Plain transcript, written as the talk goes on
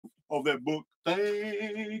of that book.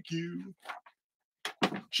 Thank you.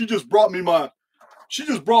 She just brought me my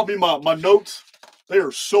notes. They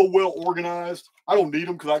are so well organized. I don't need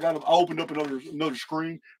them because I opened up another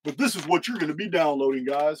screen. But this is what you're going to be downloading,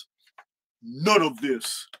 guys. None of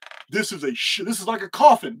this. This is like a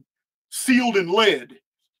coffin sealed in lead.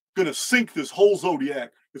 Gonna sink this whole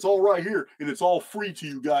Zodiac. It's all right here, and it's all free to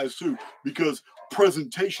you guys too, because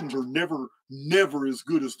presentations are never as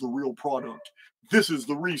good as the real product. This is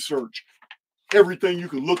the research. Everything you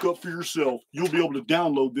can look up for yourself. You'll be able to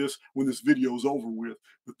download this when this video is over with.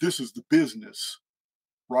 But this is the business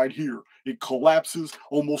right here. It collapses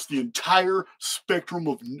almost the entire spectrum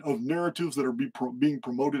of narratives that are being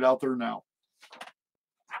promoted out there now.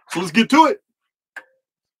 So let's get to it.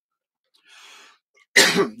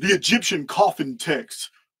 The Egyptian coffin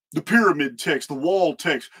text, the pyramid text, the wall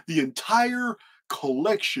text, the entire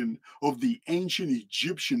collection of the ancient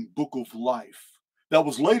Egyptian Book of Life that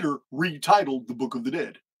was later retitled the Book of the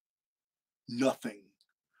Dead. Nothing,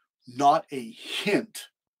 not a hint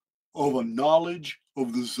of a knowledge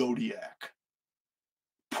of the Zodiac.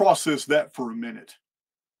 Process that for a minute.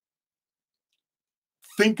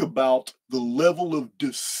 Think about the level of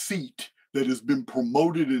deceit that has been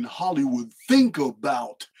promoted in Hollywood. Think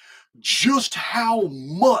about just how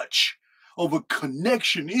much of a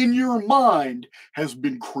connection in your mind has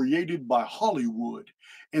been created by Hollywood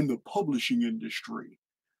and the publishing industry.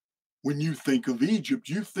 When you think of Egypt,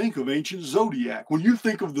 you think of ancient Zodiac. When you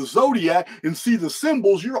think of the Zodiac and see the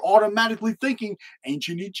symbols, you're automatically thinking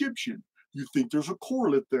ancient Egyptian. You think there's a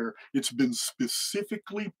correlate there. It's been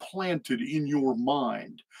specifically planted in your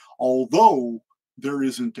mind, although there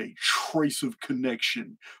isn't a trace of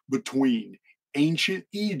connection between ancient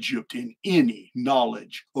Egypt and any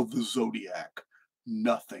knowledge of the Zodiac.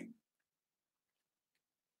 Nothing.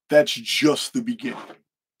 That's just the beginning.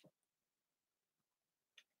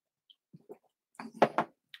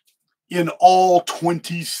 In all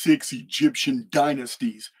 26 Egyptian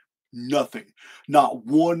dynasties, nothing. Not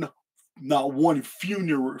one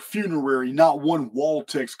funerary, not one wall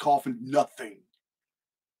text coffin, nothing.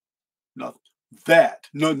 Nothing.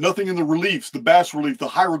 Nothing in the reliefs, the bas relief, the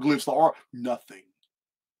hieroglyphs, nothing.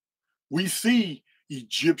 We see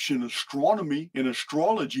Egyptian astronomy and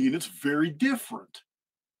astrology, and it's very different.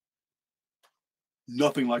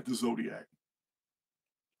 Nothing like the Zodiac.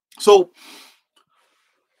 So,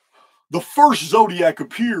 the first Zodiac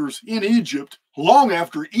appears in Egypt long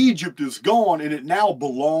after Egypt is gone, and it now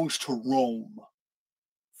belongs to Rome.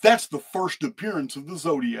 That's the first appearance of the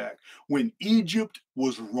Zodiac, when Egypt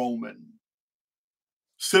was Roman.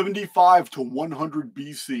 75 to 100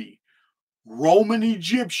 BC. Roman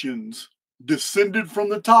Egyptians descended from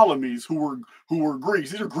the Ptolemies, who were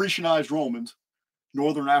Greeks. These are Grecianized Romans,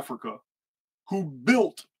 Northern Africa, who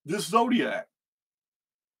built this Zodiac.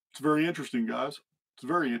 It's very interesting, guys. It's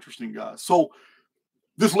very interesting, guys. So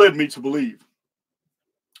this led me to believe.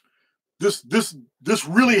 This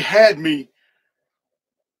really had me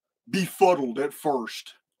befuddled at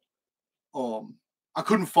first. I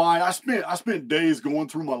couldn't find. I spent days going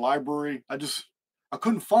through my library. I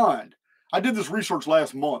couldn't find. I did this research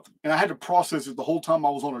last month, and I had to process it the whole time I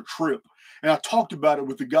was on a trip. And I talked about it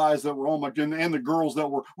with the guys that were on my and the girls that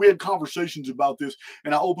were. We had conversations about this,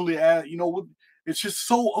 and I openly asked, you know what? It's just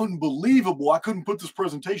so unbelievable. I couldn't put this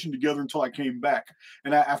presentation together until I came back,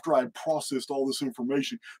 and after I had processed all this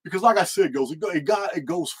information, because, like I said, it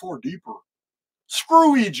goes far deeper.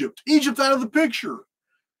 Screw Egypt. Egypt's out of the picture.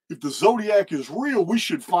 If the Zodiac is real, we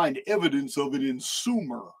should find evidence of it in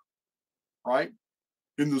Sumer, right?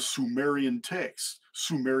 In the Sumerian text,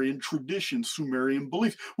 Sumerian tradition, Sumerian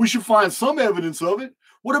beliefs. We should find some evidence of it.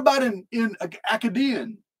 What about in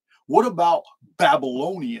Akkadian? What about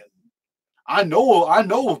Babylonian? I know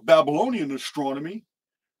of Babylonian astronomy.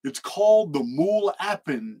 It's called the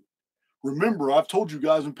Mul-Apin. Remember, I've told you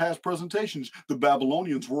guys in past presentations, the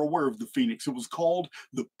Babylonians were aware of the phoenix. It was called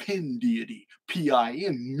the Pin deity,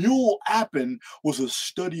 P-I-N. Mul-Apin was a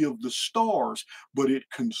study of the stars, but it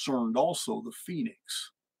concerned also the phoenix.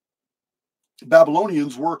 The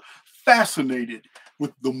Babylonians were fascinated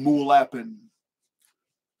with the Mul-Apin.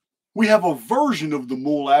 We have a version of the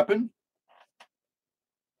Mul-Apin,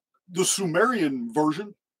 the Sumerian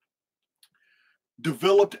version,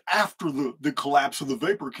 developed after the collapse of the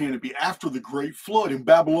vapor canopy, after the Great Flood. In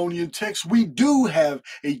Babylonian texts, we do have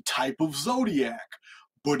a type of zodiac,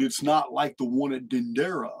 but it's not like the one at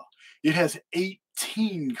Dendera. It has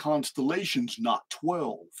 18 constellations, not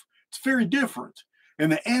 12. It's very different,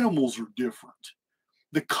 and the animals are different.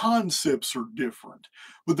 The concepts are different.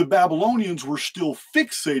 But the Babylonians were still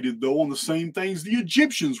fixated, though, on the same things the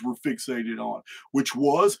Egyptians were fixated on, which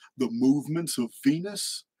was the movements of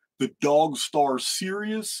Venus, the dog star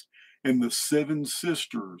Sirius, and the seven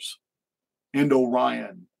sisters and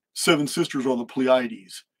Orion. Seven sisters are the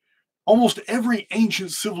Pleiades. Almost every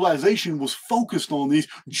ancient civilization was focused on these,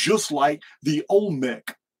 just like the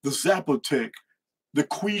Olmec, the Zapotec, the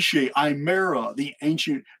Quiche, Aymara, the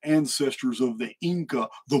ancient ancestors of the Inca,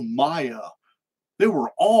 the Maya. They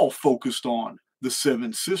were all focused on the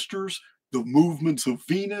seven sisters, the movements of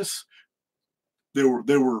Venus. They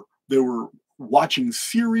were watching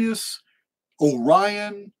Sirius,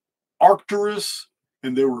 Orion, Arcturus,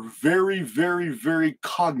 and they were very, very, very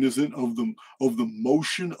cognizant of the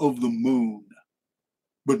motion of the moon.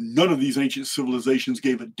 But none of these ancient civilizations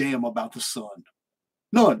gave a damn about the sun.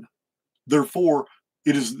 None. Therefore,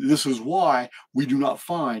 this is why we do not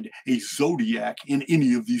find a zodiac in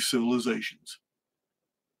any of these civilizations.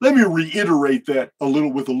 Let me reiterate that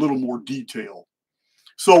with a little more detail.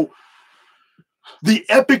 So, the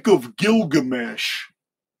Epic of Gilgamesh,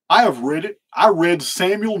 I have read it. I read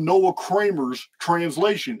Samuel Noah Kramer's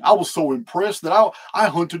translation. I was so impressed that I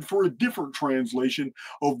hunted for a different translation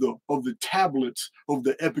of the tablets of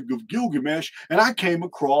the Epic of Gilgamesh, and I came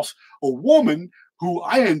across a woman who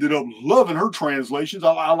I ended up loving her translations.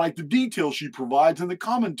 I like the detail she provides in the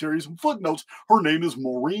commentaries and footnotes. Her name is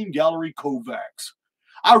Maureen Gallery Kovacs.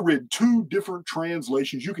 I read two different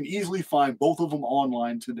translations. You can easily find both of them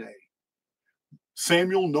online today.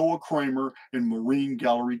 Samuel Noah Kramer and Maureen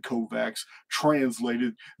Gallery Kovacs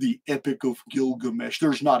translated the Epic of Gilgamesh.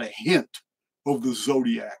 There's not a hint of the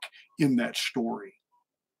Zodiac in that story.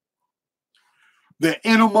 The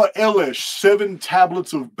Enuma Elish, 7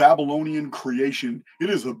 tablets of Babylonian creation.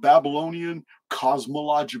 It is a Babylonian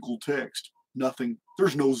cosmological text. Nothing.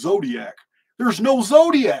 There's no Zodiac. There's no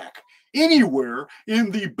Zodiac anywhere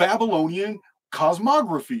in the Babylonian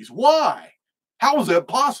cosmographies. Why? How is that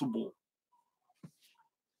possible?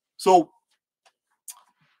 So,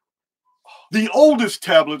 the oldest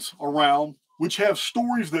tablets around, which have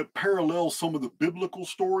stories that parallel some of the biblical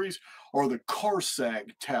stories, are the Archaix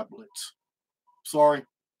tablets. Sorry,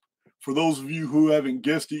 for those of you who haven't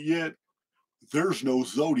guessed it yet, there's no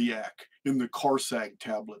Zodiac in the Archaix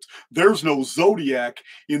tablets. There's no Zodiac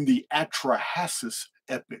in the Archaix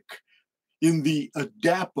epic, in the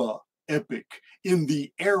Adapa epic, in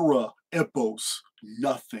the Era epos,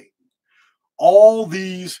 nothing. All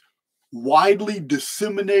these widely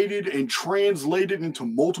disseminated and translated into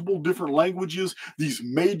multiple different languages, these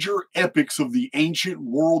major epics of the ancient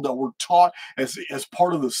world that were taught as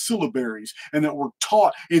part of the syllabaries and that were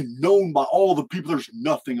taught and known by all the people. There's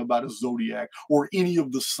nothing about a zodiac or any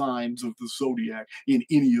of the signs of the zodiac in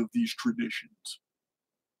any of these traditions.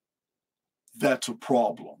 That's a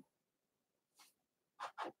problem.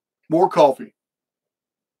 More coffee.